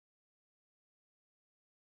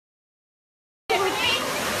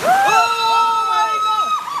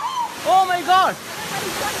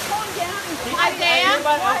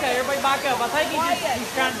everybody back up. I think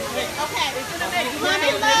he's trying to take. Okay.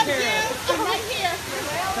 Mommy loves you. I'm right here. I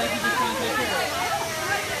think he's just trying to take care of it.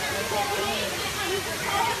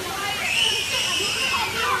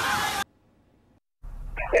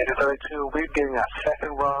 Engine 32, we're getting our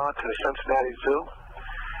second run to the Cincinnati Zoo.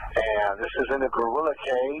 And this is in the gorilla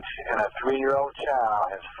cage, and a 3-year-old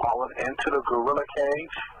child has fallen into the gorilla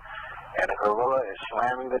cage, and the gorilla is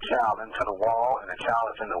slamming the child into the wall, and the child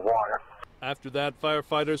is in the water. After that,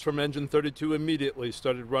 firefighters from Engine 32 immediately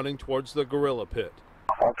started running towards the gorilla pit.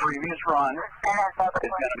 On previous run, there's going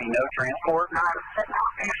to be no transport.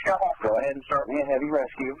 Go ahead and start me a heavy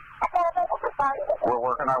rescue. We're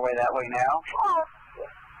working our way that way now,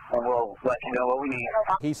 and we'll let you know what we need.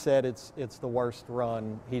 He said it's the worst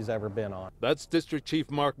run he's ever been on. That's District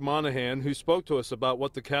Chief Mark Monahan, who spoke to us about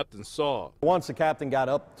what the captain saw. Once the captain got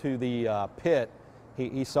up to the pit,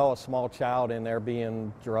 he saw a small child in there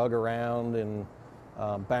being drug around and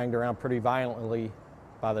banged around pretty violently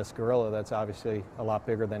by this gorilla that's obviously a lot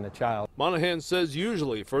bigger than the child. Monahan says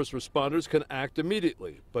usually first responders can act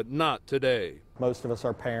immediately, but not today. Most of us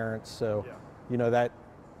are parents, so you know that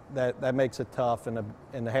makes it tough, and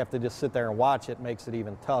to have to just sit there and watch it makes it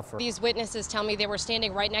even tougher. These witnesses tell me they were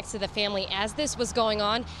standing right next to the family as this was going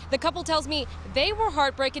on. The couple tells me they were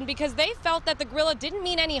heartbroken because they felt that the gorilla didn't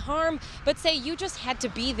mean any harm, but say you just had to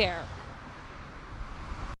be there.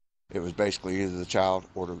 It was basically either the child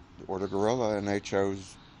or the gorilla, and they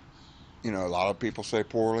chose, you know, a lot of people say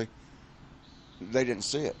poorly. They didn't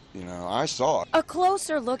see it, you know, I saw it. A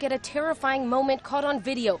closer look at a terrifying moment caught on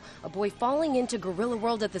video. A boy falling into gorilla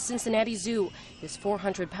world at the Cincinnati Zoo. His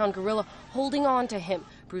 400-pound gorilla holding on to him.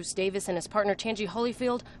 Bruce Davis and his partner Tangi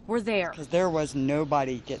Holyfield were there. Because there was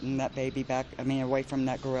nobody getting that baby back, away from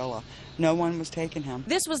that gorilla. No one was taking him.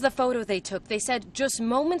 This was the photo they took. They said just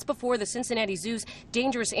moments before the Cincinnati Zoo's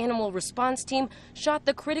dangerous animal response team shot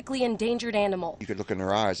the critically endangered animal. You could look in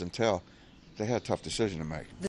their eyes and tell they had a tough decision to make.